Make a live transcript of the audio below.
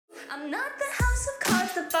I'm not the house of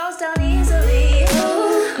cards that falls down easily.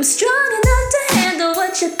 I'm strong enough to handle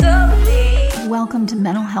what you throw at me. Welcome to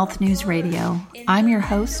Mental Health News Radio. I'm your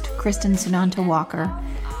host, Kristin Sunanta Walker.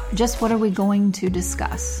 Just what are we going to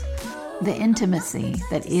discuss? The intimacy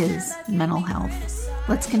that is mental health.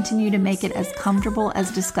 Let's continue to make it as comfortable as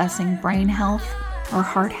discussing brain health or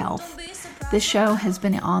heart health. This show has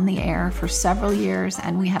been on the air for several years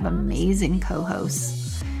and we have amazing co-hosts.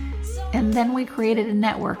 And then we created a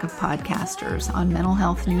network of podcasters on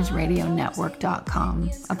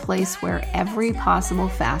mentalhealthnewsradionetwork.com, a place where every possible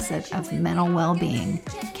facet of mental well-being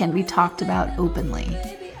can be talked about openly.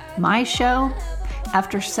 My show,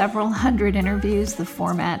 after several hundred interviews, the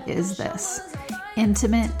format is this: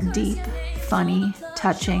 intimate, deep, funny,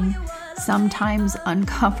 touching, sometimes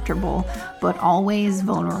uncomfortable, but always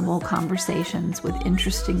vulnerable conversations with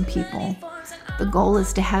interesting people. The goal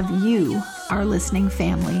is to have you, our listening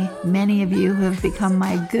family, many of you who have become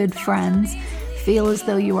my good friends, feel as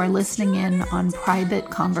though you are listening in on private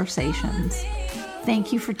conversations.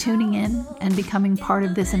 Thank you for tuning in and becoming part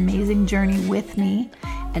of this amazing journey with me,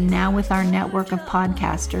 and now with our network of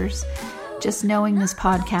podcasters. Just knowing this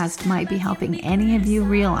podcast might be helping any of you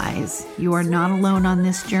realize you are not alone on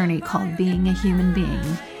this journey called being a human being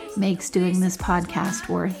makes doing this podcast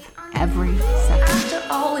worth every second. After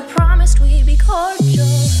all we promised, we'd be cordial.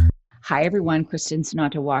 Hi, everyone. Kristin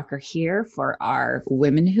Sunanta Walker here for our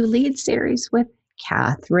Women Who Lead series with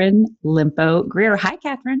Greer Limpo. Hi,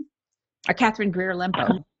 Catherine. Or Catherine Greer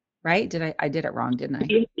Limpo, right? I did it wrong, didn't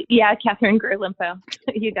I? Yeah, Catherine Greer Limpo.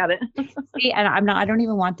 You got it. See, and I don't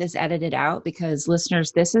even want this edited out because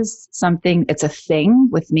listeners, this is something, it's a thing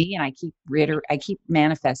with me, and I keep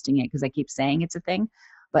manifesting it because I keep saying it's a thing.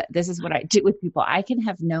 But this is what I do with people. I can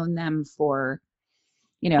have known them for,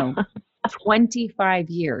 25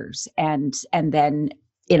 years and then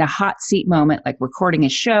in a hot seat moment, like recording a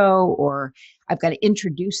show, or I've got to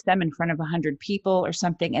introduce them in front of 100 people or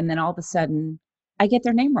something. And then all of a sudden I get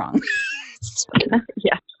their name wrong.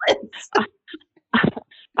 Yeah.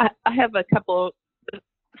 I have a couple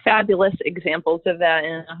fabulous examples of that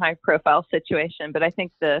in a high profile situation, but I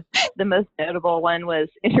think the most notable one was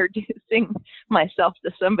introducing myself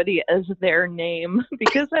to somebody as their name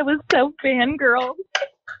because I was so fangirl.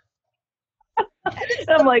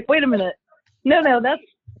 I'm like, wait a minute. No,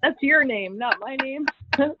 that's your name, not my name.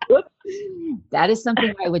 Whoops. That is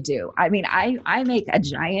something I would do. I mean, I make a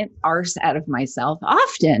giant arse out of myself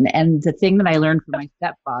often. And the thing that I learned from my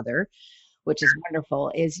stepfather, which is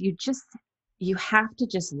wonderful, is you have to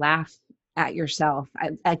just laugh at yourself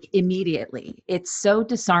like immediately. It's so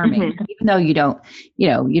disarming, even though you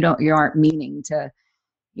aren't meaning to,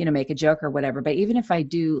 make a joke or whatever. But even if I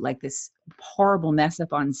do like this horrible mess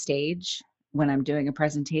up on stage when I'm doing a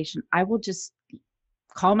presentation, I will just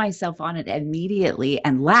call myself on it immediately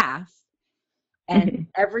and laugh. And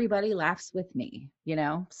everybody laughs with me,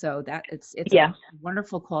 so that it's a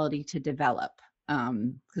wonderful quality to develop.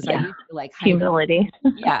 Because I used to like humility.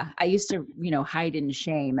 I used to, hide in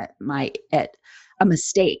shame at a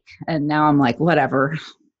mistake. And now I'm like, whatever.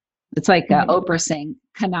 It's like Oprah saying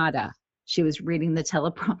Canada. She was reading the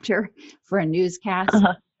teleprompter for a newscast.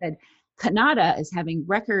 Said, Canada is having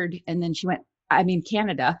record. And then she went,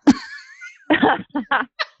 Canada.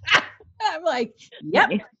 I'm like, yep,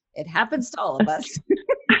 it happens to all of us.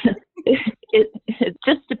 It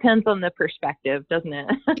just depends on the perspective, doesn't it?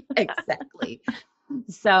 Exactly.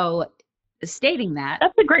 So stating that.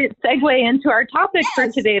 That's a great segue into our topic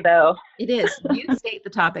for today, though. It is. You state the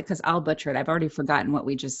topic because I'll butcher it. I've already forgotten what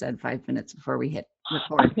we just said 5 minutes before we hit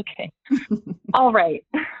record. Okay. All right.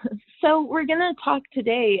 So we're going to talk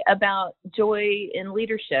today about joy in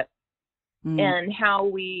leadership and how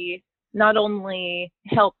we not only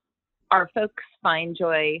help our folks find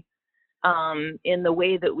joy in the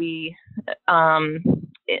way that we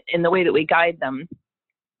guide them,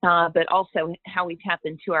 but also how we tap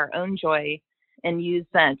into our own joy and use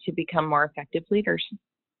that to become more effective leaders.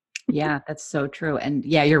 Yeah, that's so true. And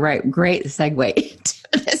yeah, you're right. Great segue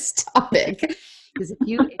to this topic. Because if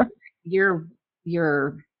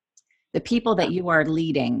the people that you are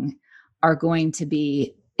leading are going to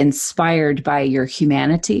be inspired by your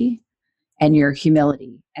humanity and your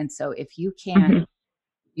humility. And so if you can,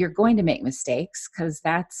 you're going to make mistakes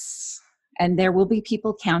and there will be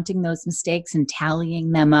people counting those mistakes and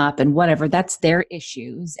tallying them up and whatever. That's their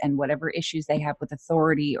issues, and whatever issues they have with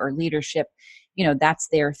authority or leadership, that's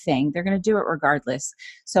their thing. They're going to do it regardless.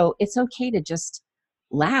 So it's okay to just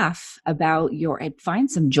laugh about and find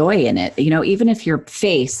some joy in it. Even if your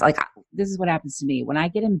face, like this is what happens to me when I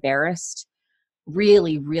get embarrassed,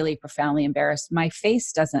 really, really profoundly embarrassed, my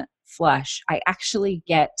face doesn't flush. I actually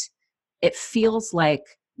it feels like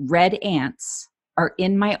red ants are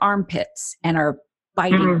in my armpits and are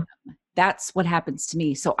biting them. That's what happens to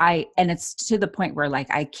me. So and it's to the point where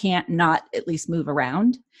like, I can't not at least move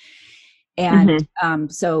around. And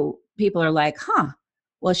so people are like,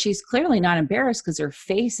 well, she's clearly not embarrassed because her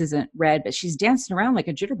face isn't red, but she's dancing around like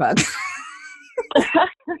a jitterbug.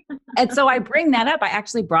 And so I bring that up. I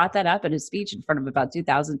actually brought that up in a speech in front of about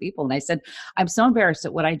 2,000 people. And I said, I'm so embarrassed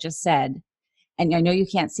at what I just said. And I know you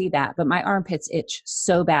can't see that, but my armpits itch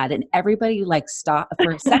so bad. And everybody like stopped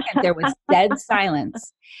for a second. There was dead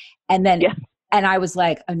silence. And then, and I was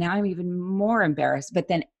like, oh, now I'm even more embarrassed. But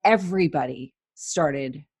then everybody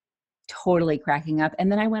started totally cracking up. And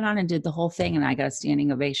then I went on and did the whole thing and I got a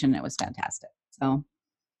standing ovation. It was fantastic. So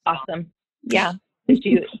awesome. Yeah.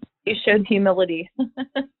 You showed humility.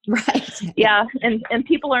 Right. Yeah. And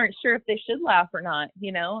people aren't sure if they should laugh or not.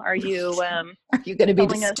 Are you going to be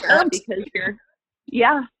disturbed?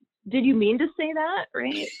 Because did you mean to say that?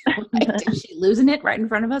 Right. Right. Is she losing it right in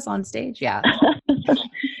front of us on stage? Yeah.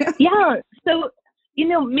 Yeah. So,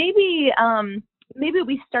 maybe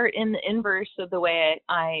we start in the inverse of the way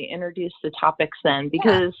I introduce the topics then,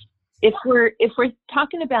 because if we're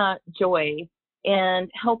talking about joy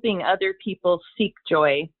and helping other people seek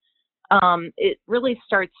joy, it really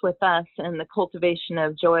starts with us and the cultivation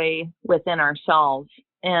of joy within ourselves.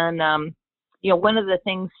 And, one of the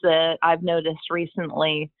things that I've noticed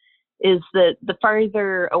recently is that the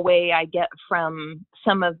farther away I get from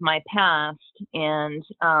some of my past and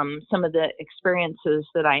some of the experiences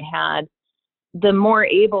that I had, the more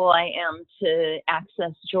able I am to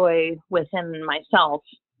access joy within myself.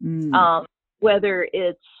 Whether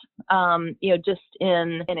it's, just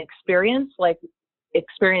in an experience, like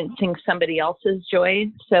experiencing somebody else's joy.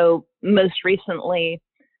 So most recently,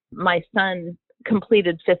 my son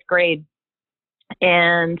completed 5th grade.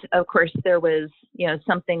 And of course, there was,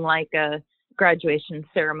 something like a graduation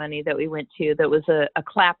ceremony that we went to that was a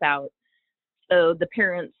clap out. So the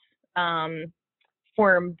parents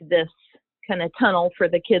formed this kind of tunnel for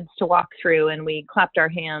the kids to walk through, and we clapped our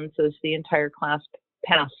hands as the entire class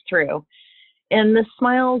passed through. And the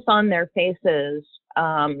smiles on their faces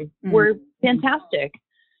were fantastic.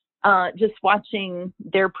 Just watching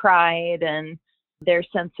their pride and their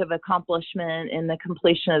sense of accomplishment in the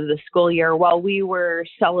completion of the school year while we were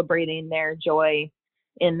celebrating their joy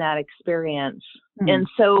in that experience. And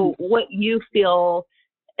so what you feel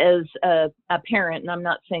as a parent, and I'm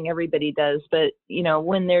not saying everybody does, but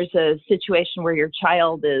when there's a situation where your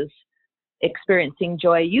child is experiencing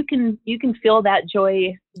joy, you can feel that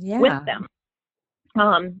joy with them.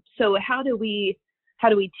 So how do we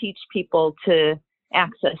teach people to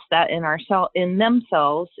access that in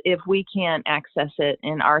themselves if we can't access it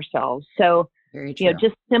in ourselves? So,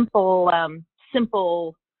 just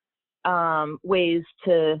simple ways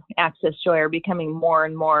to access joy are becoming more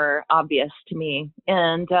and more obvious to me.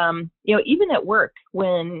 And, even at work,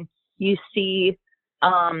 when you see,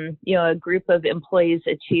 a group of employees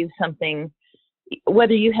achieve something,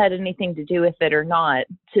 whether you had anything to do with it or not,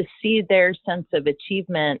 to see their sense of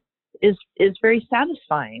achievement is very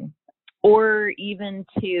satisfying. Or even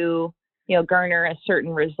to, garner a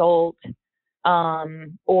certain result,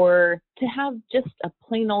 or to have just a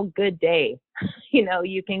plain old good day.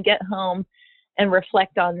 You can get home and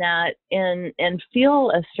reflect on that and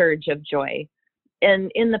feel a surge of joy.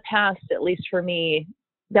 And in the past, at least for me,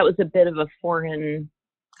 that was a bit of a foreign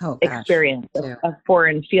experience, a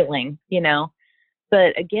foreign feeling,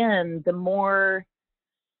 But again, the more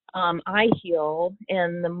I heal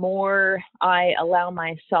and the more I allow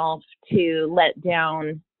myself to let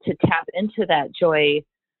down, to tap into that joy,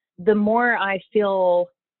 the more I feel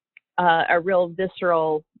a real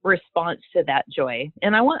visceral response to that joy.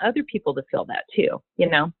 And I want other people to feel that too,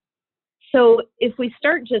 So if we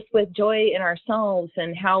start just with joy in ourselves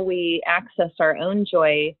and how we access our own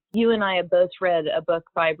joy, you and I have both read a book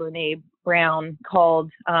by Brene Brown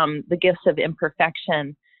called The Gifts of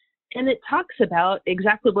Imperfection. And it talks about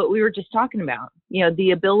exactly what we were just talking about,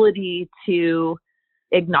 the ability to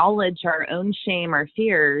acknowledge our own shame, our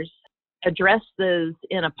fears, address those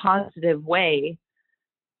in a positive way,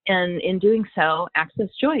 and in doing so, access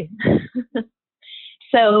joy.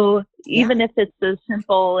 So even if it's as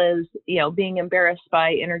simple as, being embarrassed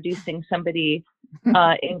by introducing somebody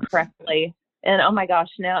incorrectly. And oh my gosh,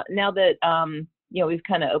 now that, we've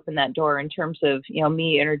kind of opened that door in terms of,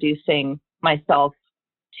 me introducing myself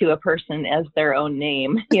to a person as their own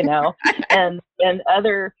name, and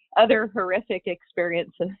other horrific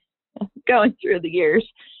experiences going through the years.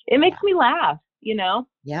 It makes me laugh,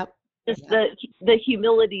 Just the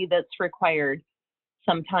humility that's required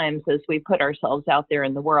sometimes as we put ourselves out there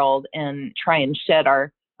in the world and try and shed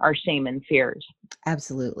our our shame and fears.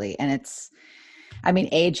 Absolutely. And I mean,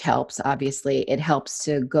 age helps, obviously. It helps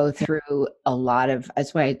to go through a lot of,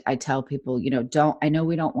 that's why I tell people, I know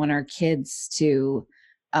we don't want our kids to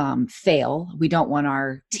fail. We don't want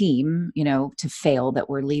our team, to fail that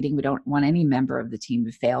we're leading. We don't want any member of the team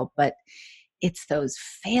to fail, but it's those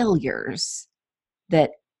failures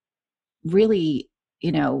that really,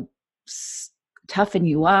 toughen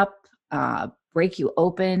you up, break you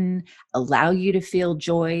open, allow you to feel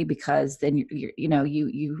joy, because then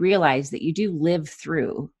you realize that you do live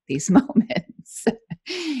through these moments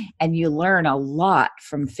and you learn a lot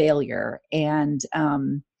from failure. And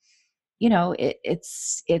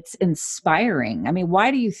it's inspiring. I mean,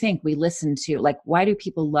 why do you think we listen to, why do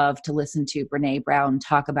people love to listen to Brene Brown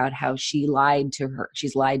talk about how she's lied to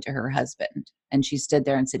her husband, and she stood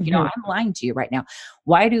there and said, Mm-hmm. I'm lying to you right now?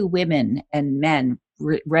 Why do women and men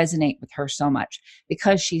resonate with her so much?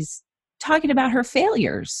 Because she's talking about her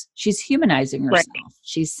failures. She's humanizing herself. Right.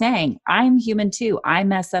 She's saying, I'm human too. I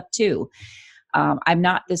mess up too. I'm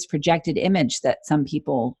not this projected image that some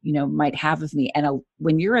people, might have of me. And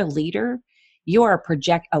when you're a leader,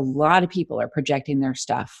 a lot of people are projecting their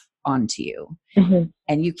stuff onto you. Mm-hmm.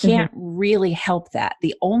 And you can't really help that.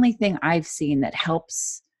 The only thing I've seen that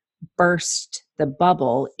helps burst the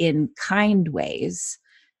bubble in kind ways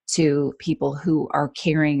to people who are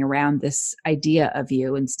carrying around this idea of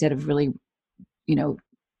you instead of really,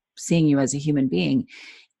 seeing you as a human being,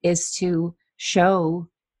 is to show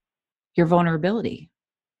your vulnerability.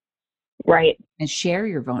 Right. And share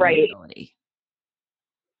your vulnerability. Right.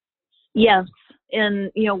 Yes.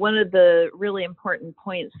 And, one of the really important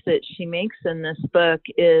points that she makes in this book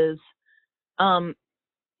is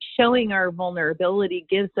showing our vulnerability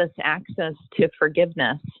gives us access to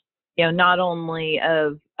forgiveness, not only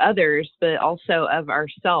of others, but also of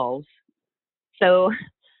ourselves. So,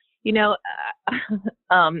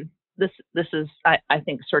 this is, I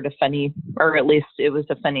think, sort of funny, or at least it was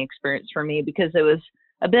a funny experience for me, because it was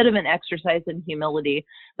a bit of an exercise in humility.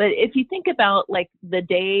 But if you think about the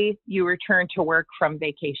day you return to work from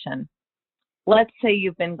vacation, let's say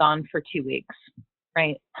you've been gone for 2 weeks,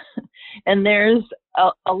 right? And there's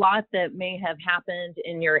a lot that may have happened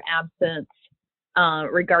in your absence,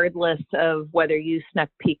 regardless of whether you snuck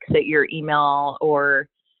peeks at your email or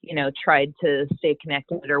tried to stay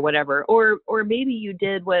connected or whatever, or maybe you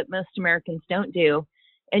did what most Americans don't do,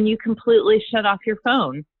 and you completely shut off your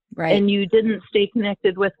phone. Right. And you didn't stay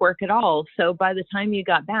connected with work at all. So by the time you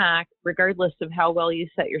got back, regardless of how well you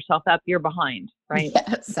set yourself up, you're behind, right?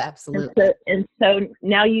 Yes, absolutely. And so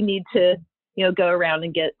now you need to, go around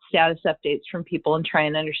and get status updates from people and try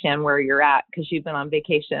and understand where you're at, because you've been on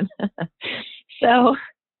vacation. So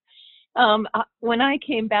when I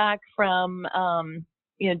came back from,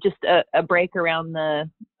 just a break around the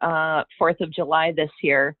 4th of July this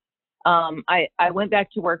year, I went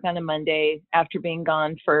back to work on a Monday after being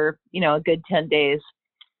gone for, a good 10 days.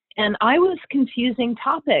 And I was confusing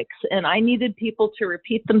topics, and I needed people to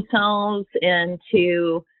repeat themselves and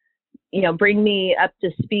to, bring me up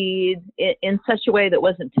to speed in such a way that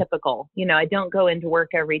wasn't typical. I don't go into work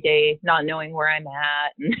every day not knowing where I'm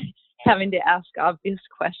at and having to ask obvious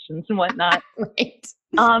questions and whatnot. Right.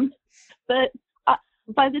 But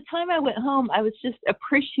by the time I went home, I was just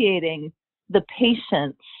appreciating the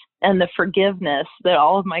patience and the forgiveness that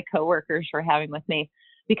all of my coworkers were having with me,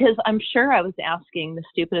 because I'm sure I was asking the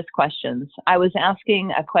stupidest questions. I was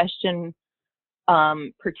asking a question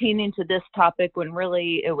pertaining to this topic when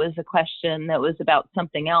really it was a question that was about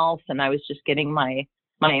something else, and I was just getting my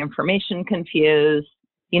information confused.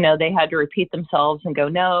 They had to repeat themselves and go,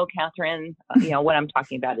 "No, Catherine, what I'm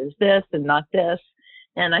talking about is this and not this."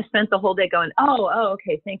 And I spent the whole day going, oh,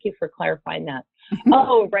 okay, thank you for clarifying that.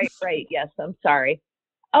 Oh, right, yes, I'm sorry.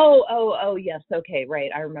 Oh, yes, okay,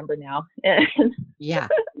 right, I remember now. Yeah.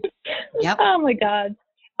 Yep. Oh my God,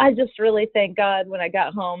 I just really thank God when I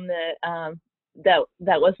got home that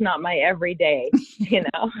was not my everyday,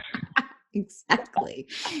 Exactly.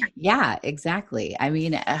 Yeah, exactly. I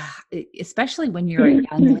mean, especially when you're a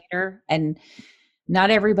young leader, and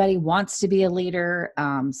not everybody wants to be a leader.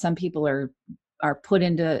 Some people are put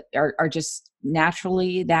into, are just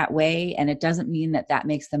naturally that way. And it doesn't mean that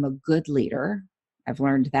makes them a good leader. I've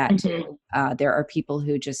learned that too. There are people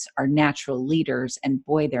who just are natural leaders, and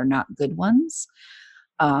boy, they're not good ones.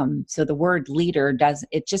 So the word leader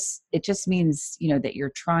it just means, that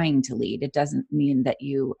you're trying to lead. It doesn't mean that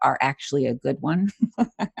you are actually a good one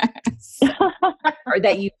or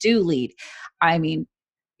that you do lead. I mean,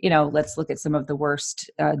 let's look at some of the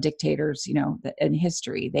worst dictators, in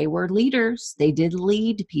history. They were leaders. They did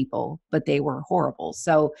lead people, but they were horrible.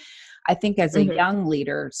 So I think as a young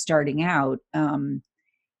leader starting out,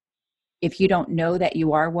 if you don't know that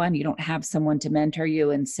you are one, you don't have someone to mentor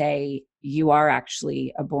you and say, you are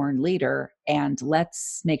actually a born leader, and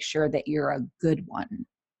let's make sure that you're a good one.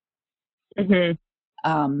 Mm-hmm.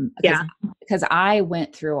 Yeah. Because I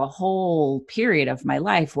went through a whole period of my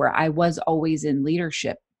life where I was always in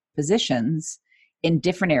leadership positions in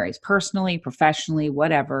different areas, personally, professionally,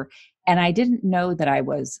 whatever. And I didn't know that I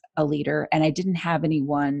was a leader, and I didn't have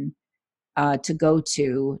anyone to go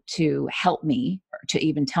to help me, or to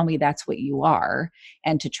even tell me that's what you are,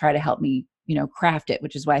 and to try to help me, craft it,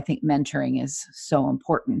 which is why I think mentoring is so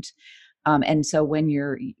important. And so when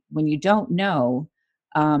you don't know,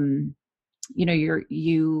 you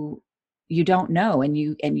don't know, and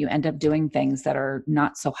you end up doing things that are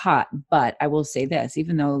not so hot. But I will say this,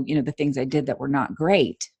 even though, the things I did that were not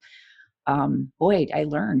great, boy, I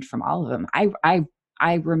learned from all of them.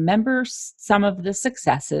 I remember some of the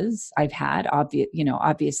successes I've had,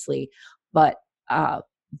 obviously, but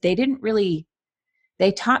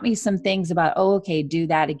they taught me some things about, oh, okay, do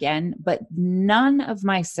that again. But none of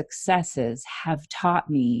my successes have taught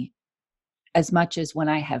me as much as when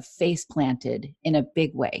I have face planted in a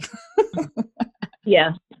big way.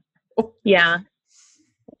 Yeah. Yeah.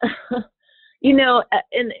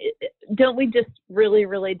 And don't we just really,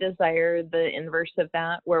 really desire the inverse of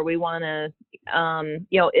that, where we want to,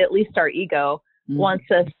 at least our ego wants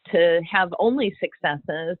us to have only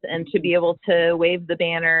successes and to be able to wave the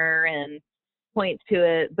banner and point to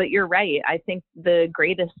it. But you're right. I think the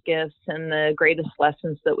greatest gifts and the greatest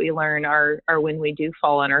lessons that we learn are when we do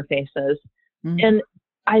fall on our faces. And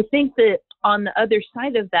I think that on the other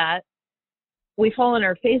side of that, we fall on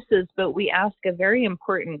our faces, but we ask a very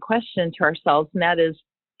important question to ourselves, and that is,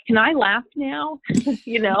 can I laugh now?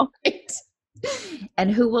 Right.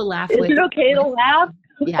 And who will laugh is with? Is it okay to laugh?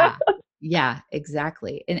 Yeah,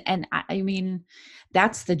 exactly. And I mean,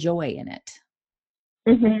 that's the joy in it.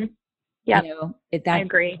 Mm-hmm. Yeah, I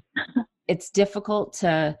agree. It's difficult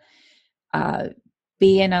to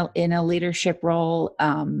be in a leadership role.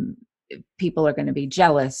 People are going to be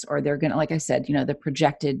jealous, or they're going to, like I said, the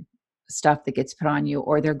projected stuff that gets put on you,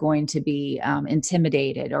 or they're going to be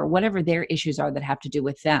intimidated, or whatever their issues are that have to do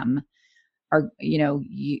with them. Or,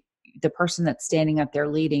 the person that's standing up there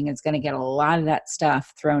leading is going to get a lot of that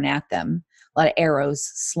stuff thrown at them, a lot of arrows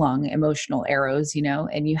slung, emotional arrows,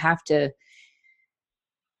 and you have to,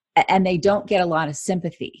 and they don't get a lot of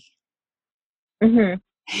sympathy.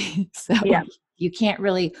 Mm-hmm. So you can't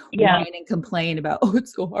really whine and complain about, oh,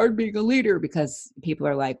 it's so hard being a leader, because people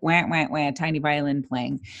are like, wah, wah, wah, tiny violin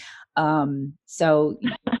playing. So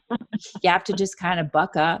you have to just kind of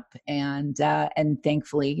buck up, and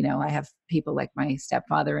thankfully, I have people like my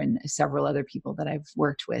stepfather and several other people that I've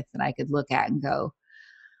worked with that I could look at and go,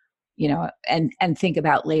 and think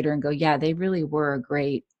about later and go, yeah, they really were a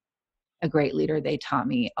great leader. They taught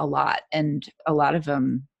me a lot, and a lot of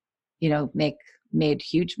them, made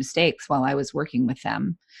huge mistakes while I was working with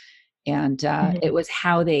them. And it was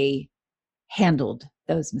how they handled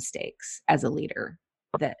those mistakes as a leader,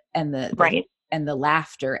 and the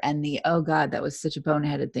laughter and the, oh God, that was such a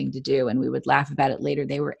boneheaded thing to do, and we would laugh about it later.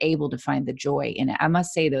 They were able to find the joy in it. I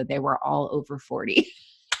must say, though, they were all over 40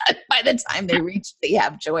 by the time they reached the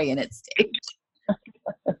have joy in it stage.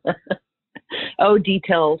 Oh,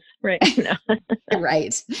 details. Right.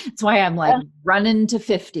 Right. That's why I'm like running to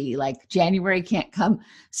 50. Like, January can't come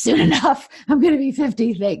soon enough. I'm going to be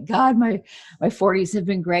 50. Thank God. My 40s have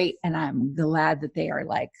been great, and I'm glad that they are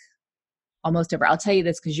like almost over. I'll tell you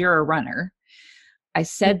this, because you're a runner. I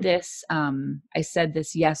said this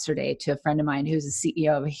yesterday to a friend of mine who's the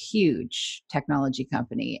CEO of a huge technology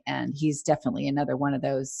company, and he's definitely another one of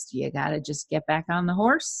those, you got to just get back on the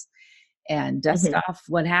horse and dust off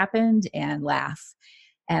what happened and laugh.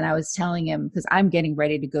 And I was telling him, because I'm getting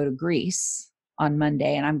ready to go to Greece on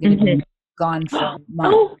Monday, and I'm going to be gone for a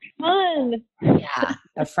month. Oh, fun. Yeah.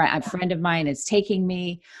 A friend of mine is taking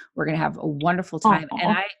me. We're going to have a wonderful time.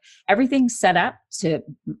 And everything's set up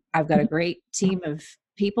I've got a great team of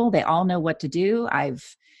people. They all know what to do.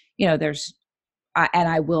 and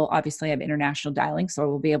I will obviously have international dialing, so I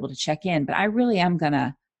will be able to check in, but I really am going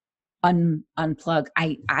to unplug.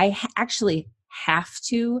 I actually have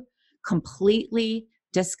to completely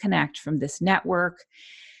disconnect from this network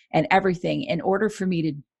and everything in order for me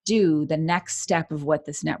to do the next step of what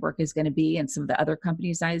this network is going to be and some of the other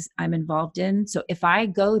companies I'm involved in. So if I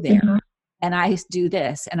go there and I do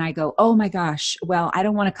this and I go, oh my gosh, well, I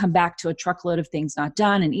don't want to come back to a truckload of things not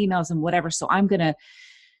done and emails and whatever. So I'm going to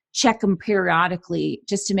check them periodically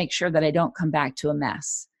just to make sure that I don't come back to a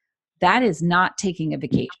mess. That is not taking a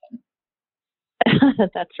vacation.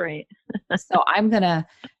 That's right. So I'm going to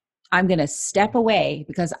I'm going to step away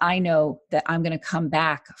because I know that I'm going to come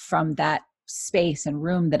back from that space and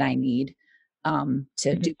room that I need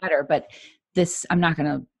to do better. But this, I'm not going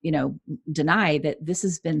to, deny that this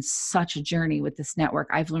has been such a journey with this network.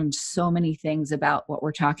 I've learned so many things about what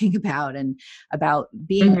we're talking about and about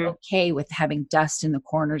being okay with having dust in the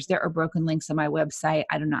corners. There are broken links on my website.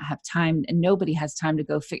 I do not have time, and nobody has time to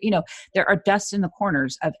go there are dust in the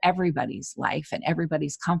corners of everybody's life and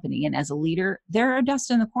everybody's company. And as a leader, there are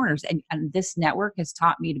dust in the corners. And this network has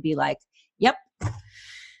taught me to be like, yep,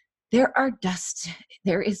 there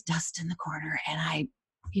is dust in the corner. And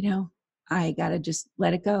I got to just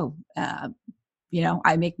let it go.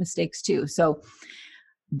 I make mistakes too. So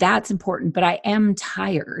that's important, but I am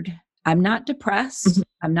tired. I'm not depressed.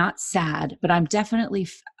 I'm not sad, but I'm definitely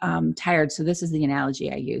tired. So this is the analogy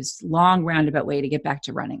I used. Long roundabout way to get back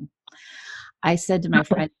to running. I said to my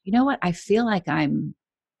friend, you know what? I feel like I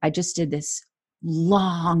just did this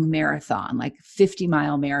long marathon, like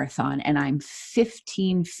 50-mile marathon, and I'm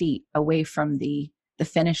 15 feet away from the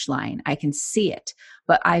finish line. I can see it,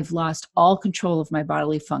 but I've lost all control of my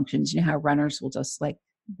bodily functions. You know how runners will just like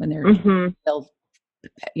when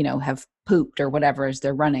they'll have pooped or whatever as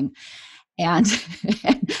they're running. And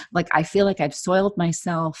like, I feel like I've soiled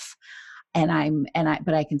myself but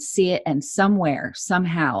I can see it. And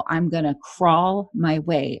somehow I'm going to crawl my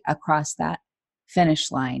way across that finish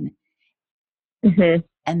line. And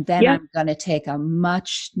then I'm going to take a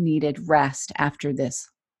much needed rest after this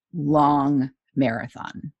long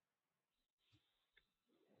marathon.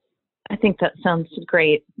 I think that sounds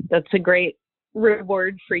great. That's a great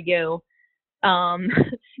reward for you.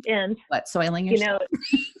 And what, soiling yourself?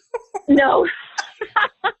 No,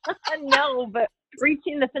 no, but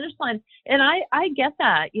reaching the finish line. And I get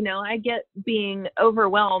that, I get being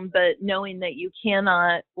overwhelmed, but knowing that you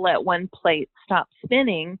cannot let one plate stop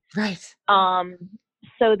spinning. Right.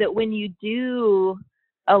 So that when you do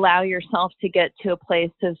allow yourself to get to a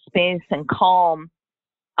place of space and calm,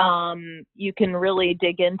 you can really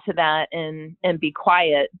dig into that and be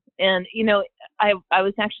quiet. And, I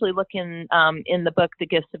was actually looking in the book, The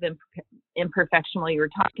Gifts of Imperfection, while you were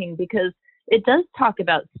talking, because it does talk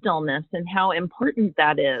about stillness and how important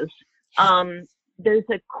that is. There's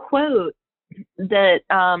a quote that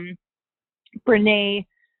Brene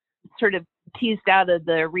sort of teased out of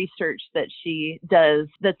the research that she does.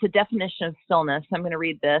 That's a definition of stillness. I'm going to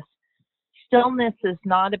read this. Stillness is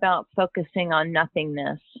not about focusing on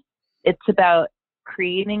nothingness. It's about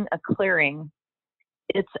creating a clearing.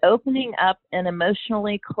 It's opening up an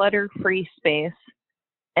emotionally clutter-free space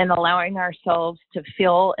and allowing ourselves to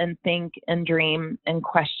feel and think and dream and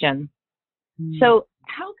question. So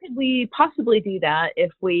how could we possibly do that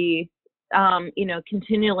if we,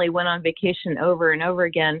 continually went on vacation over and over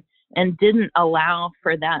again and didn't allow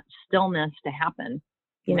for that stillness to happen?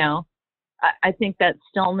 I think that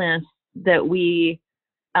stillness that we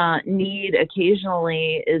need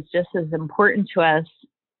occasionally is just as important to us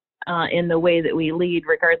in the way that we lead,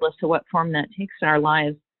 regardless of what form that takes in our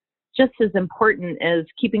lives, just as important as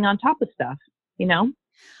keeping on top of stuff,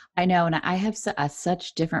 I know. And I have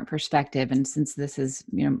such different perspective. And since this is,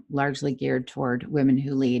 largely geared toward women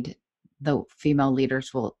who lead, the female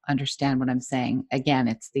leaders will understand what I'm saying.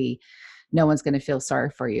 Again, no one's going to feel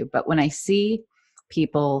sorry for you. But when I see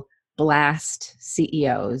people blast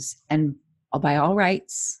CEOs, and by all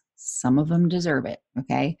rights, some of them deserve it.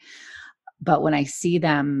 Okay. But when I see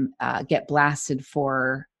them get blasted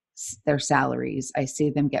for their salaries, I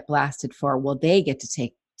see them get blasted for, well, they get to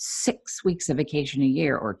take 6 weeks of vacation a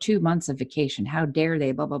year or 2 months of vacation. How dare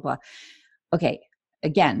they, blah, blah, blah. Okay.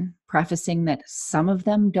 Again, prefacing that some of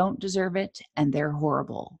them don't deserve it and they're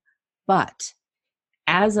horrible. But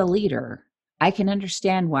as a leader, I can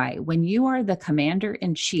understand why when you are the commander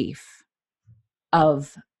in chief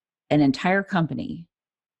of an entire company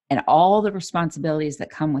and all the responsibilities that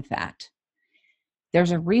come with that,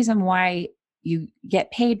 there's a reason why you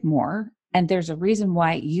get paid more, and there's a reason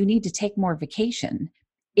why you need to take more vacation.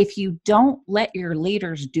 If you don't let your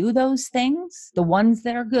leaders do those things, the ones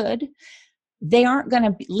that are good, they aren't going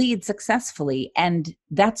to lead successfully, and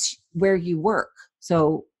that's where you work.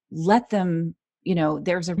 So let them,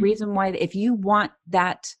 there's a reason why, if you want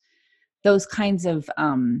those kinds of,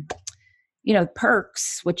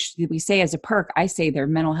 perks, which we say as a perk, I say they're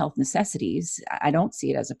mental health necessities. I don't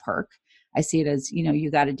see it as a perk. I see it as, you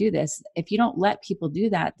got to do this. If you don't let people do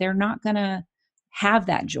that, they're not going to have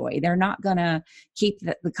that joy. They're not going to keep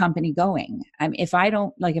the company going. If I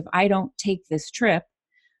don't take this trip,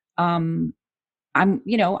 I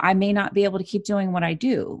may not be able to keep doing what I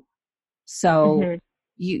do. So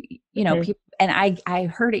people, and I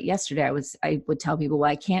heard it yesterday. I would tell people, well,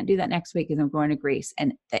 I can't do that next week because I'm going to Greece.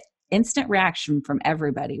 And instant reaction from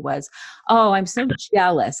everybody was, "Oh, I'm so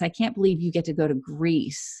jealous. I can't believe you get to go to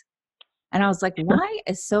Greece." And I was like, why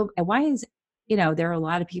is, there are a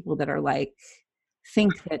lot of people that are like,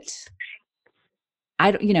 think that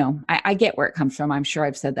I don't, I get where it comes from. I'm sure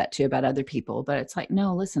I've said that too about other people, but it's like,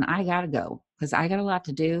 no, listen, I got to go because I got a lot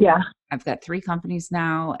to do. Yeah. I've got 3 companies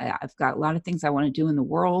now. I've got a lot of things I want to do in the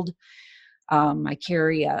world. I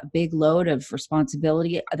carry a big load of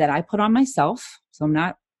responsibility that I put on myself. So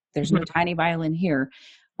there's no tiny violin here,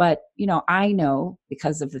 but I know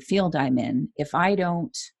because of the field I'm in, if I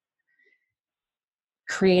don't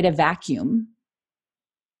create a vacuum,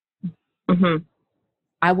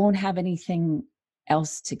 I won't have anything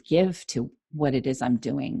else to give to what it is I'm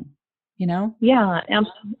doing, Yeah,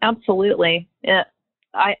 absolutely.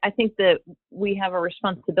 I think that we have a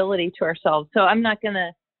responsibility to ourselves. So I'm not going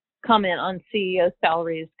to comment on CEO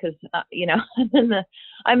salaries because,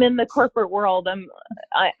 I'm in the corporate world.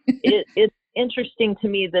 It's interesting to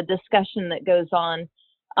me, the discussion that goes on,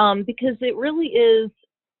 because it really is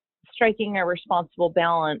striking a responsible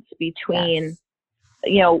balance between,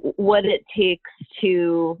 what it takes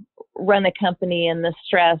to run a company and the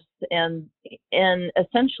stress and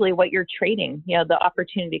essentially what you're trading, the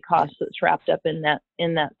opportunity cost that's wrapped up in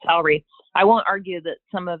that salary. I won't argue that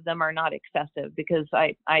some of them are not excessive because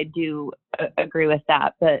I do agree with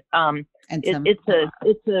that, but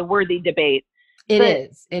it's a worthy debate. It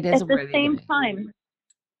is at a worthy the same debate. time,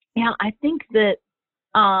 I think that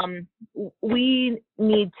we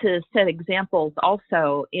need to set examples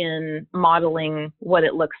also in modeling what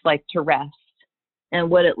it looks like to rest and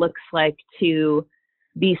what it looks like to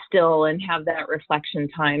be still and have that reflection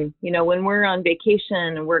time. When we're on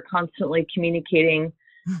vacation and we're constantly communicating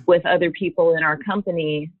with other people in our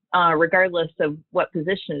company, regardless of what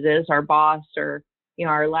position it is, our boss or,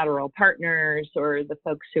 our lateral partners or the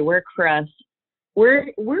folks who work for us,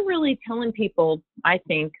 we're really telling people, I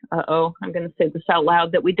think, I'm going to say this out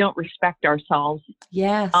loud, that we don't respect ourselves.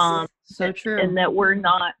 Yes. So true. And that we're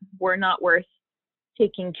not worth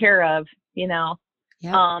taking care of,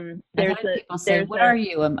 Yep. People say, what are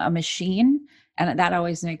you, a machine? And that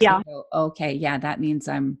always makes me go, okay, yeah, that means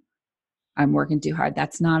I'm working too hard.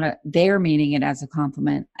 That's not they're meaning it as a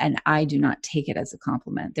compliment. And I do not take it as a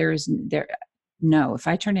compliment. No, if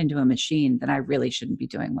I turn into a machine, then I really shouldn't be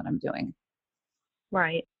doing what I'm doing.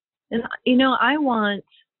 Right. And, I want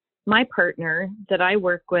my partner that I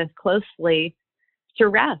work with closely to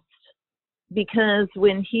rest, because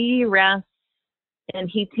when he rests and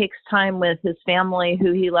he takes time with his family,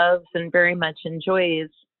 who he loves and very much enjoys,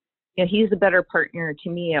 he's a better partner to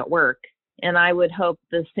me at work. And I would hope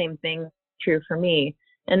the same thing is true for me.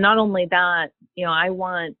 And not only that, I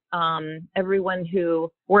want everyone who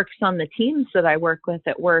works on the teams that I work with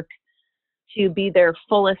at work to be their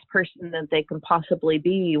fullest person that they can possibly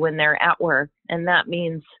be when they're at work. And that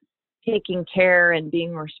means taking care and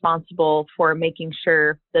being responsible for making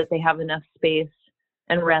sure that they have enough space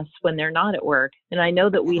and rest when they're not at work. And I know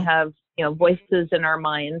that we have, voices in our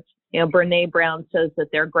minds. Brene Brown says that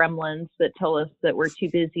they're gremlins that tell us that we're too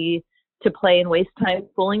busy to play and waste time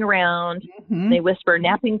fooling around. Mm-hmm. They whisper,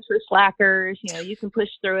 napping's for slackers. You can push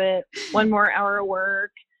through it. 1 more hour of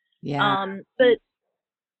work. Yeah. But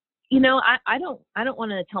I don't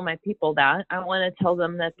want to tell my people that. I want to tell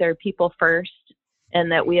them that they're people first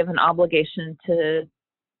and that we have an obligation to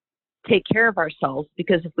take care of ourselves,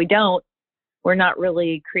 because if we don't, we're not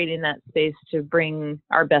really creating that space to bring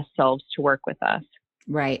our best selves to work with us.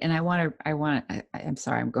 Right. And I'm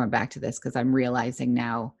sorry, I'm going back to this because I'm realizing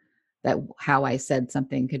now that how I said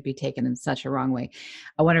something could be taken in such a wrong way.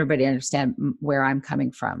 I want everybody to understand where I'm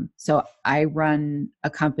coming from. So I run a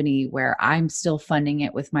company where I'm still funding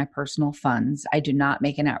it with my personal funds. I do not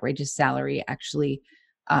make an outrageous salary. Actually,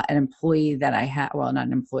 an employee that I had, well, not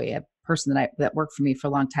an employee, a person that worked for me for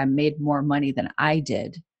a long time made more money than I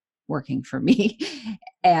did working for me.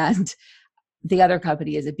 And the other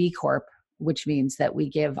company is a B Corp, which means that we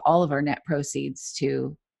give all of our net proceeds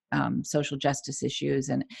to social justice issues.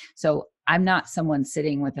 And so I'm not someone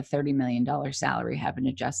sitting with a $30 million salary having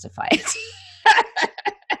to justify it.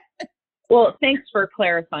 Well, thanks for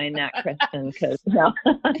clarifying that, Kristin, because no.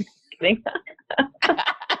 Kidding.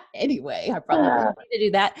 Anyway, I probably don't need to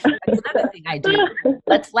do that. That's another thing I do.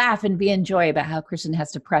 Let's laugh and be in joy about how Kristin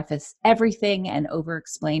has to preface everything and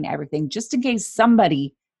over-explain everything, just in case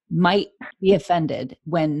somebody might be offended.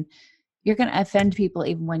 When you're going to offend people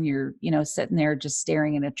even when you're, sitting there just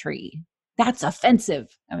staring at a tree. That's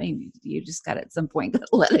offensive. I mean, you just got to at some point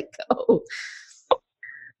let it go.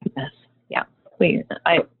 Yes. Yeah.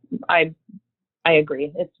 I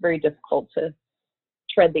agree. It's very difficult to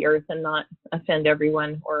tread the earth and not offend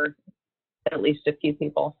everyone, or at least a few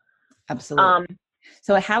people. Absolutely.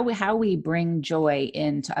 So how we bring joy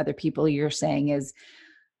into other people, you're saying, is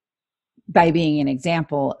by being an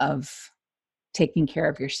example of taking care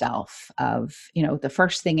of yourself, of, the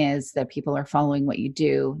first thing is that people are following what you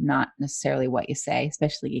do, not necessarily what you say,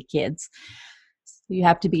 especially your kids. You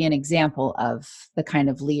have to be an example of the kind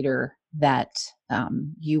of leader that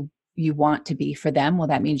you want to be for them. Well,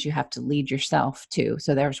 that means you have to lead yourself too.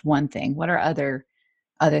 So there's one thing. What are other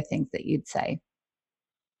things that you'd say?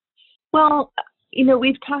 Well,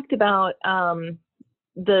 we've talked about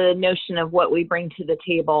the notion of what we bring to the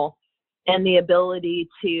table and the ability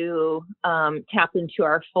to tap into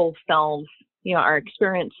our full selves, our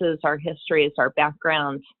experiences, our histories, our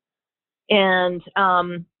backgrounds. And,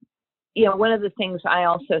 one of the things I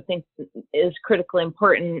also think is critically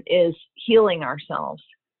important is healing ourselves.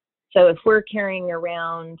 So if we're carrying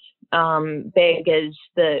around baggage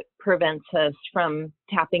that prevents us from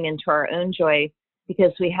tapping into our own joy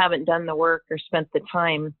because we haven't done the work or spent the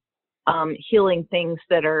time healing things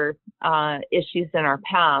that are issues in our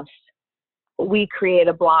past, we create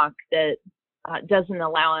a block that doesn't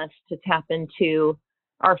allow us to tap into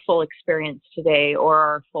our full experience today or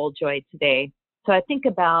our full joy today. So I think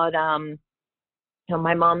about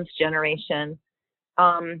my mom's generation.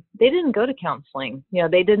 They didn't go to counseling.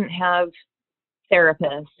 They didn't have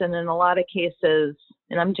therapists. And in a lot of cases,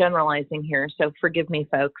 and I'm generalizing here, so forgive me,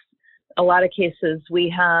 folks, a lot of cases we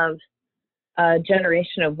have a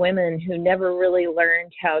generation of women who never really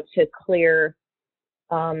learned how to clear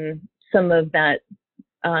some of that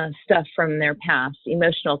stuff from their past,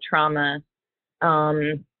 emotional trauma,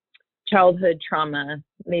 childhood trauma,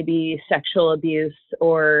 maybe sexual abuse,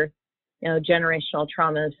 or generational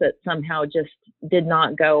traumas that somehow just did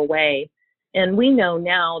not go away. And we know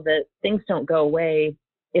now that things don't go away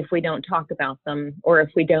if we don't talk about them, or if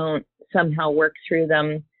we don't somehow work through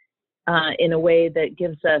them in a way that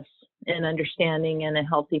gives us an understanding and a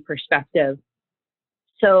healthy perspective.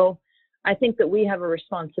 So I think that we have a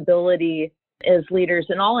responsibility as leaders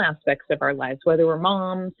in all aspects of our lives, whether we're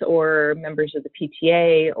moms or members of the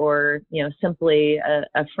PTA, or simply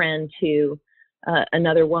a friend to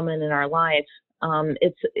another woman in our life.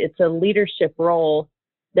 It's a leadership role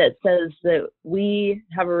that says that we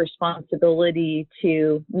have a responsibility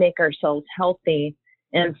to make ourselves healthy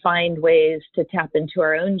and find ways to tap into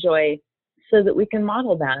our own joy so that we can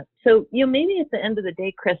model that. So, maybe at the end of the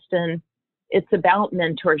day, Kristin, it's about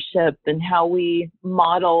mentorship and how we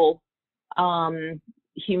model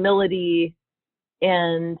humility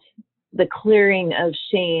and the clearing of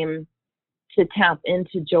shame to tap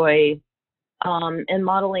into joy, and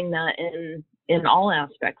modeling that in all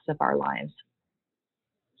aspects of our lives.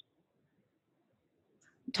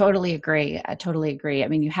 Totally agree. I totally agree. I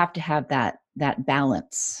mean, you have to have that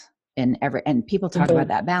balance and people talk about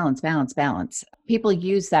that balance. People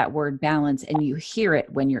use that word balance, and you hear it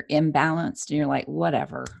when you're imbalanced and you're like,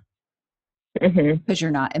 whatever, because you're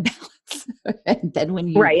not imbalanced. And then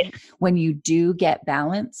when you do get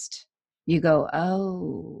balanced, you go,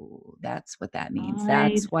 oh, that's what that means.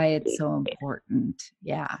 That's why it's so important.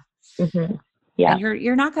 Yeah. Yeah. And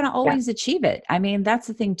you're not going to always achieve it. I mean, that's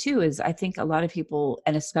the thing too, is I think a lot of people,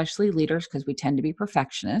 and especially leaders, because we tend to be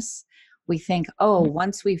perfectionists, we think, oh,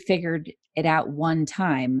 once we figured it out one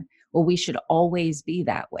time, well, we should always be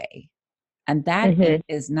that way. And that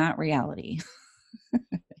is not reality.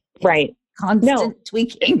 Right. Constant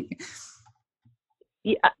tweaking.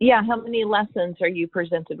 Yeah. How many lessons are you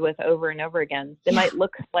presented with over and over again? They might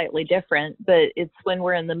look slightly different, but it's when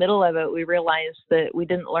we're in the middle of it, we realize that we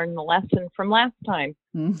didn't learn the lesson from last time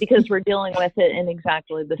because we're dealing with it in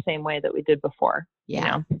exactly the same way that we did before.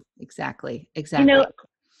 Yeah, exactly.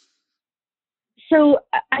 So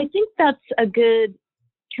I think that's a good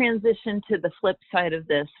transition to the flip side of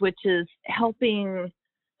this, which is helping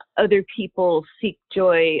other people seek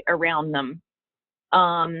joy around them.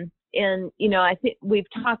 And, I think we've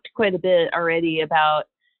talked quite a bit already about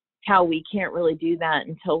how we can't really do that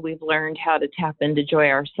until we've learned how to tap into joy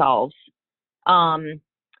ourselves.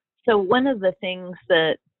 So one of the things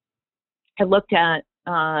that I looked at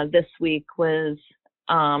this week was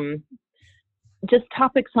just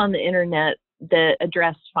topics on the internet that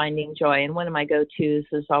address finding joy. And one of my go-tos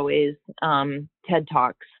is always TED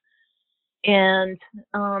Talks. And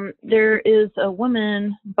there is a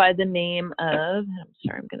woman by the name of,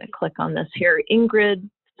 I'm going to click on this here, Ingrid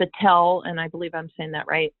Fattel, and I believe I'm saying that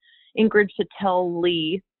right, Ingrid Fattel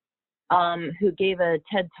Lee, who gave a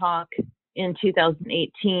TED Talk in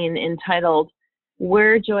 2018 entitled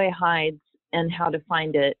Where Joy Hides and How to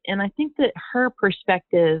Find It. And I think that her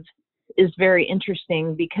perspective is very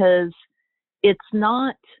interesting because it's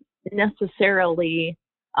not necessarily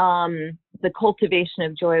the cultivation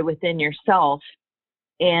of joy within yourself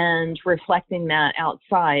and reflecting that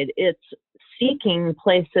outside. It's seeking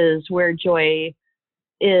places where joy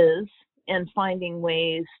is and finding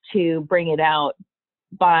ways to bring it out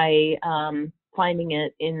by finding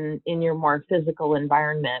it in your more physical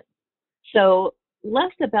environment. So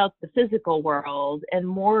less about the physical world and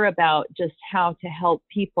more about just how to help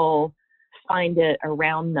people find it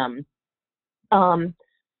around them.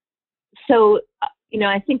 So,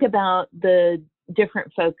 I think about the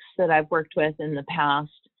different folks that I've worked with in the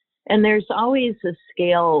past, and there's always a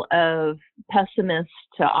scale of pessimists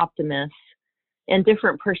to optimists and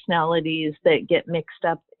different personalities that get mixed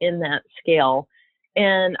up in that scale.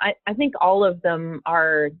 And I think all of them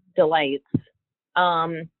are delights.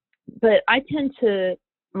 But I tend to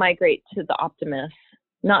migrate to the optimists,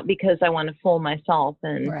 not because I want to fool myself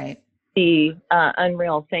and see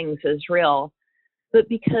unreal things as real, but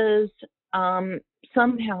because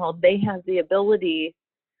somehow they have the ability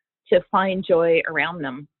to find joy around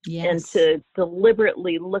them and to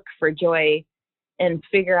deliberately look for joy and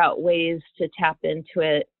figure out ways to tap into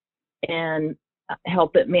it and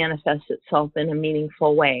help it manifest itself in a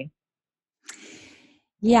meaningful way.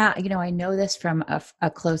 Yeah, I know this from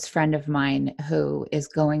a close friend of mine who is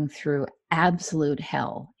going through absolute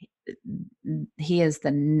hell. He is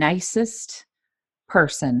the nicest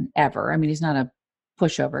person ever. I mean, he's not a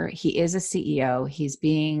pushover. He is a CEO. He's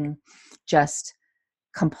being just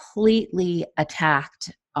completely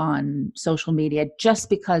attacked on social media just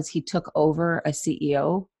because he took over a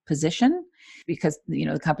CEO position, because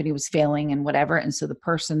the company was failing and whatever. And so the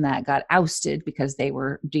person that got ousted because they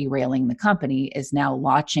were derailing the company is now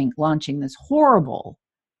launching this horrible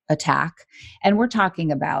attack. And we're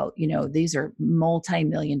talking about, these are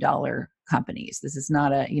multi-million dollar companies. This is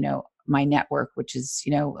not my network, which is,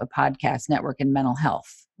 a podcast network in mental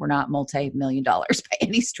health. We're not multi-million dollars by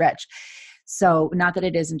any stretch. So not that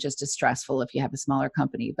it isn't just as stressful if you have a smaller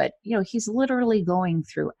company, but he's literally going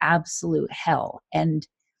through absolute hell. And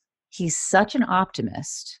he's such an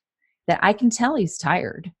optimist that I can tell he's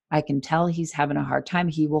tired. I can tell he's having a hard time.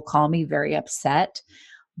 He will call me very upset,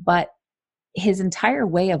 but his entire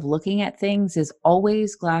way of looking at things is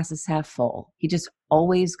always glasses half full. He just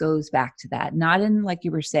always goes back to that. Not in, like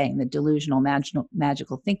you were saying, the delusional,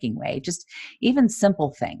 magical thinking way, just even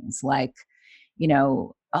simple things like,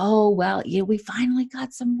 oh, well, we finally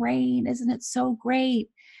got some rain. Isn't it so great?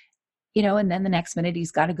 And then the next minute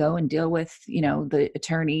he's got to go and deal with, the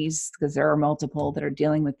attorneys, because there are multiple that are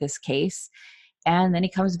dealing with this case. And then he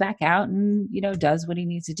comes back out and, does what he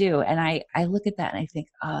needs to do. And I look at that and I think,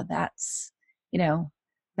 oh,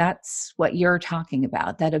 that's what you're talking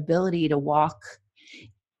about, that ability to walk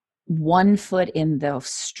one foot in the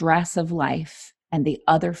stress of life and the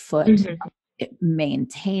other foot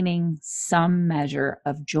maintaining some measure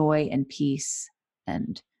of joy and peace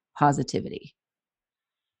and positivity.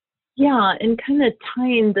 Yeah, and kind of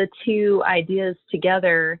tying the two ideas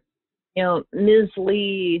together, Ms.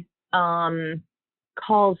 Lee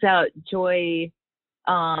calls out joy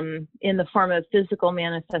in the form of physical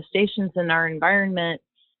manifestations in our environment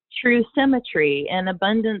through symmetry and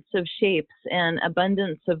abundance of shapes and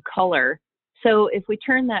abundance of color. So if we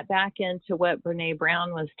turn that back into what Brene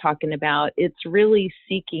Brown was talking about, it's really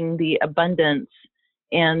seeking the abundance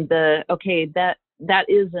and that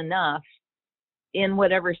is enough in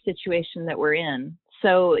whatever situation that we're in.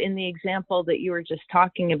 So in the example that you were just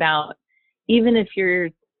talking about, even if your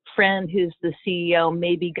friend who's the CEO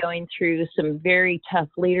may be going through some very tough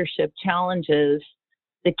leadership challenges,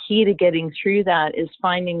 the key to getting through that is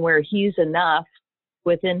finding where he's enough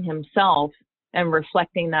within himself and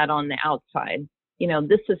reflecting that on the outside.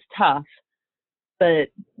 This is tough, but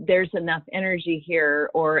there's enough energy here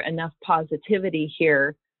or enough positivity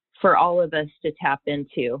here for all of us to tap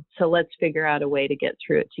into. So let's figure out a way to get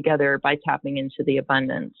through it together by tapping into the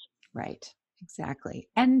abundance. Right. Exactly.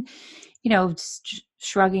 And,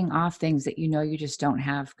 shrugging off things that, you just don't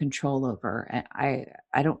have control over. I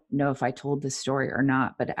don't know if I told this story or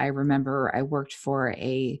not, but I remember I worked for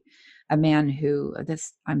a man who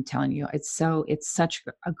I'm telling you, it's such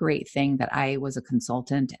a great thing that I was a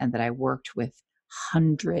consultant and that I worked with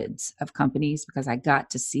hundreds of companies because I got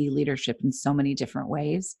to see leadership in so many different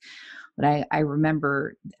ways. But I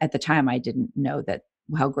remember at the time, I didn't know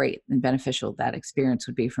how great and beneficial that experience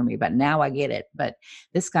would be for me. But now I get it. But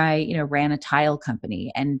this guy, ran a tile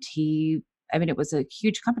company and it was a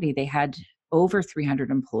huge company. They had over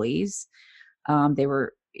 300 employees. They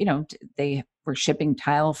were, they were shipping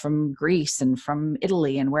tile from Greece and from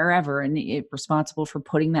Italy and wherever, and responsible for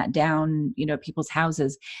putting that down, people's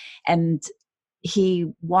houses. And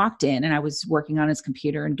he walked in and I was working on his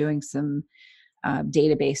computer and doing some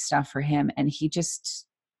database stuff for him. And he just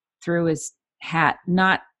threw his hat,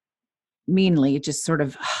 not meanly, just sort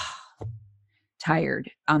of tired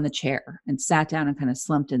on the chair, and sat down and kind of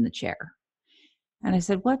slumped in the chair. And I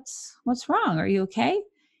said, what's wrong? Are you okay?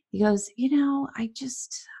 He goes, I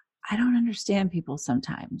don't understand people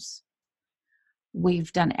sometimes.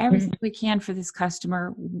 We've done everything we can for this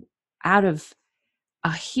customer. Out of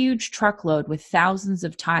a huge truckload with thousands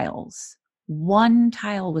of tiles, one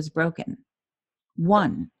tile was broken.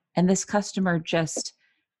 One. And this customer just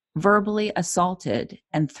verbally assaulted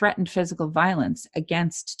and threatened physical violence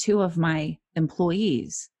against two of my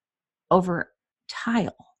employees over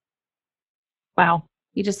tile. Wow.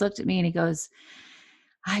 He just looked at me and he goes,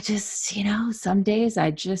 I just, some days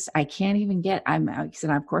I can't even he said,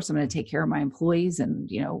 of course I'm going to take care of my employees and,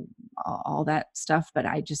 all that stuff. But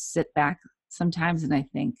I just sit back sometimes and I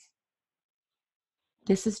think,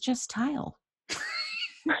 this is just tile.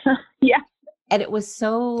 Yeah. And it was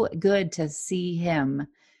so good to see him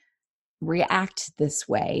react this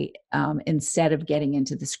way, instead of getting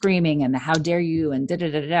into the screaming and the how dare you and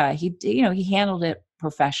da-da-da-da. He handled it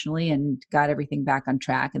professionally and got everything back on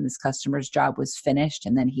track, and this customer's job was finished,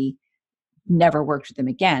 and then he never worked with them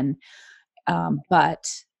again. But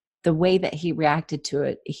the way that he reacted to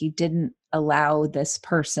it, he didn't allow this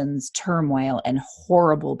person's turmoil and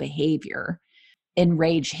horrible behavior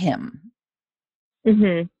enrage him.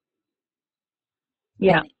 Mm-hmm.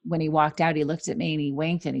 Yeah. And when he walked out, he looked at me and he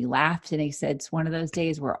winked and he laughed and he said, it's one of those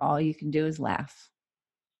days where all you can do is laugh.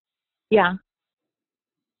 Yeah.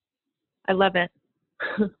 I love it.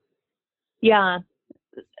 Yeah.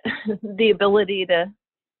 The ability to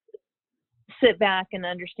sit back and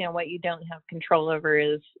understand what you don't have control over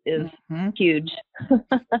is huge.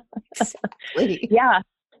 Exactly. Yeah.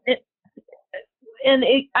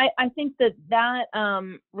 I think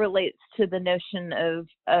that relates to the notion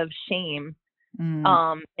of shame.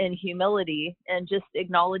 And humility, and just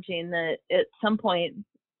acknowledging that at some point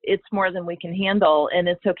it's more than we can handle, and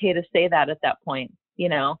it's okay to say that at that point,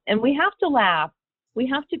 and we have to laugh. We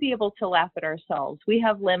have to be able to laugh at ourselves. We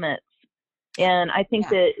have limits. And I think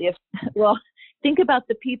that think about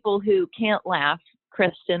the people who can't laugh,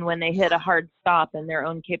 Kristin, when they hit a hard stop in their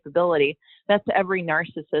own capability. That's every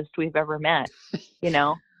narcissist we've ever met.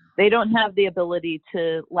 They don't have the ability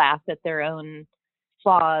to laugh at their own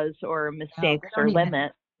flaws or mistakes or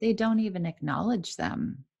limits. They don't even acknowledge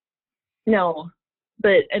them. No,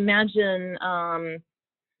 but imagine,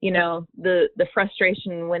 the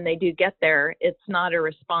frustration when they do get there. It's not a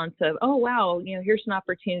response of, oh wow, here's an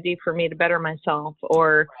opportunity for me to better myself,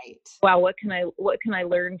 or wow, what can I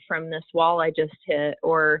learn from this wall I just hit,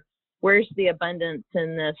 or where's the abundance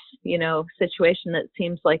in this, situation that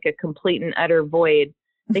seems like a complete and utter void.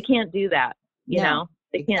 They can't do that.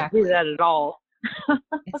 They can't do that at all.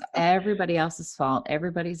 It's everybody else's fault.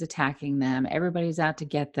 Everybody's attacking them. Everybody's out to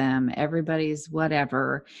get them. Everybody's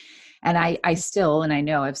whatever. And I still, and I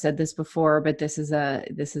know I've said this before, but this is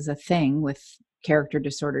a thing with character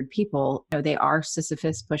disordered people. They are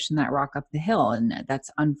Sisyphus pushing that rock up the hill. And that's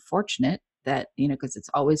unfortunate that, because it's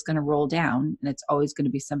always going to roll down and it's always going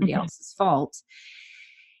to be somebody else's fault.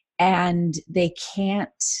 And they can't,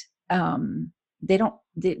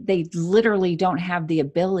 they literally don't have the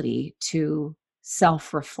ability to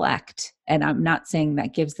self-reflect. And I'm not saying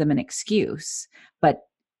that gives them an excuse, but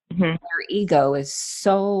their ego is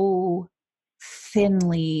so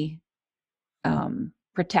thinly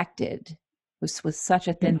protected with such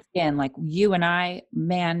a thin skin. Like you and I,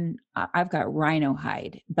 man, I've got rhino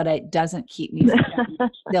hide, but it doesn't keep me from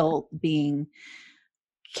still being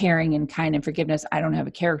caring and kind and forgiveness. I don't have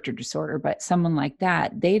a character disorder, but someone like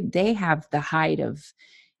that, they have the hide of,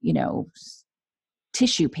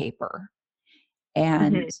 tissue paper.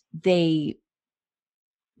 And they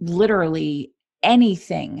literally,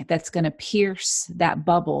 anything that's going to pierce that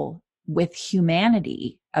bubble with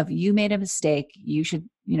humanity of you made a mistake, you should,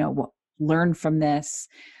 learn from this,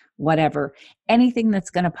 whatever, anything that's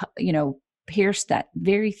going to, pierce that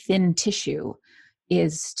very thin tissue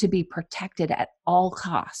is to be protected at all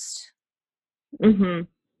cost.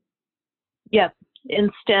 Yeah.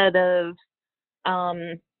 Instead of,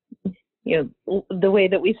 the way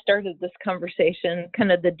that we started this conversation,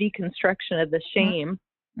 kind of the deconstruction of the shame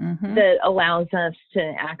that allows us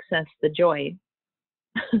to access the joy.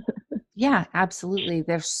 Yeah, absolutely.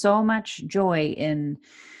 There's so much joy in,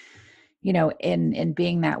 in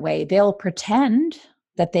being that way. They'll pretend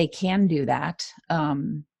that they can do that,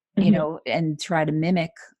 and try to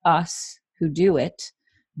mimic us who do it.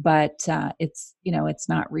 But it's, it's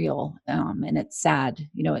not real. And it's sad,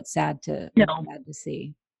 it's sad to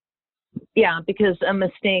see. Yeah, because a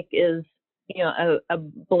mistake is, a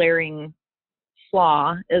blaring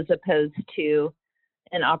flaw as opposed to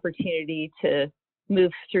an opportunity to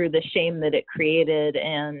move through the shame that it created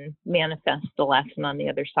and manifest the lesson on the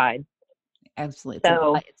other side. Absolutely.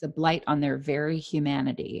 So It's a blight on their very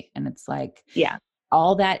humanity. And it's like, yeah,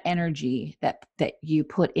 all that energy that you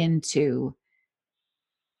put into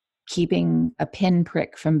keeping a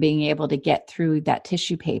pinprick from being able to get through that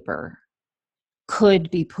tissue paper could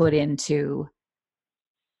be put into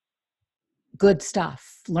good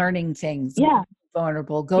stuff, learning things,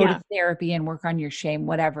 vulnerable, go to therapy and work on your shame,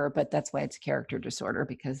 whatever. But that's why it's a character disorder,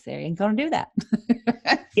 because they ain't going to do that.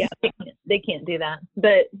 Yeah, they can't do that.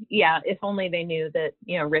 But yeah, if only they knew that,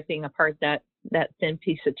 ripping apart that thin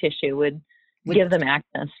piece of tissue would give them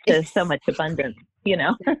access to so much abundance,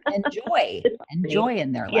 and joy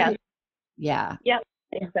in their life. Yeah.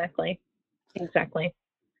 Exactly.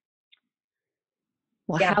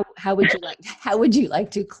 Well, how would you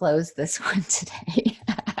like to close this one today?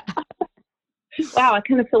 Wow, I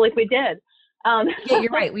kind of feel like we did. Yeah,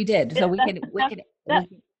 you're right. We did. So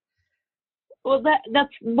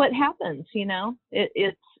that's what happens.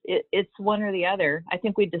 It's one or the other. I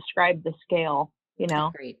think we described the scale.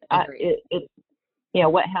 Agreed.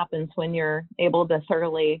 What happens when you're able to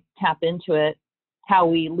thoroughly tap into it, how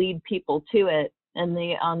we lead people to it, and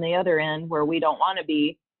on the other end where we don't want to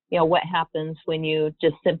be, what happens when you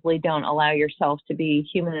just simply don't allow yourself to be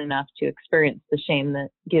human enough to experience the shame that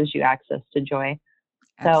gives you access to joy.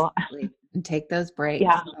 Absolutely. And take those breaks.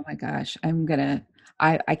 Yeah. Oh my gosh.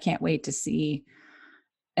 I can't wait to see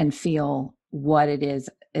and feel what it is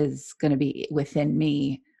going to be within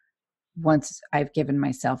me once I've given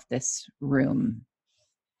myself this room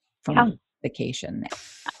from vacation.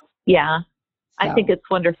 Yeah. So. I think it's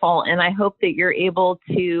wonderful. And I hope that you're able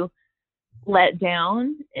to let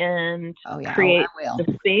down and create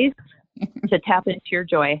the space to tap into your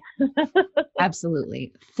joy.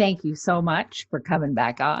 Absolutely. Thank you so much for coming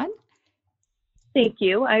back on. Thank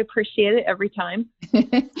you. I appreciate it every time.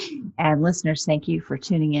 And listeners, thank you for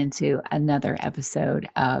tuning into another episode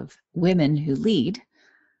of Women Who Lead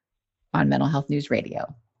on Mental Health News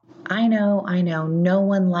Radio. I know, no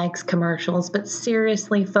one likes commercials, but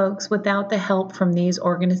seriously, folks, without the help from these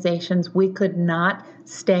organizations, we could not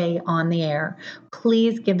stay on the air.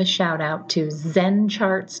 Please give a shout out to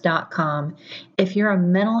zencharts.com. If you're a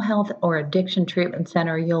mental health or addiction treatment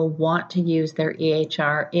center, you'll want to use their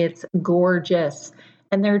EHR. It's gorgeous,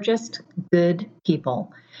 and they're just good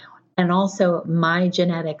people. And also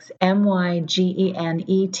MyGenetics,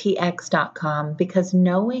 MyGenetx.com, because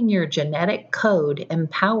knowing your genetic code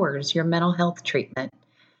empowers your mental health treatment.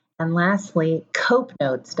 And lastly,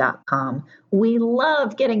 CopeNotes.com. We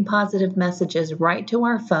love getting positive messages right to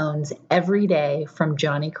our phones every day from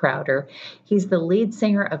Johnny Crowder. He's the lead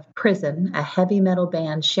singer of Prison, a heavy metal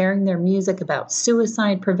band sharing their music about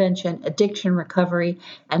suicide prevention, addiction recovery,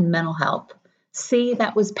 and mental health. See,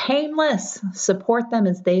 that was painless. Support them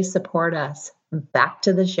as they support us. Back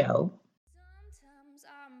to the show. Sometimes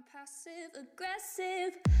I'm passive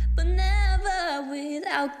aggressive, but never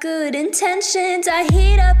without good intentions. I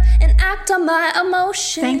heat up and act on my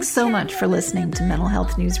emotions. Thanks so much for listening to Mental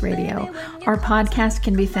Health News Radio. Our podcast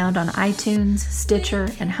can be found on iTunes, Stitcher,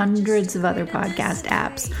 and hundreds of other podcast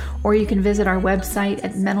apps, or you can visit our website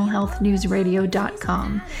at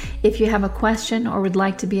mentalhealthnewsradio.com. If you have a question or would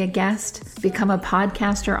like to be a guest, become a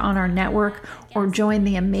podcaster on our network, or join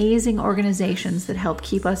the amazing organizations that help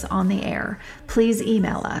keep us on the air, please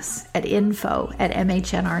email us at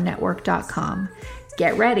info@mhnrnetwork.com.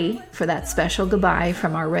 Get ready for that special goodbye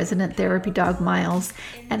from our resident therapy dog, Miles,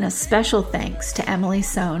 and a special thanks to Emily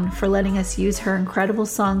Sohn for letting us use her incredible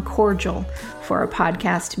song, Cordial, for our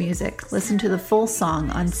podcast music. Listen to the full song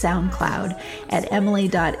on SoundCloud at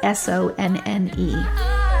emily.sonne.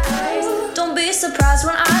 Don't be surprised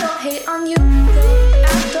when I don't hate on you.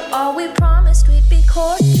 After all, we promised we'd be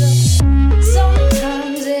cordial.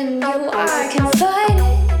 Sometimes in you I can fight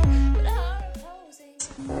it, but I'm opposing.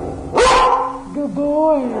 Good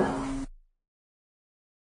boy.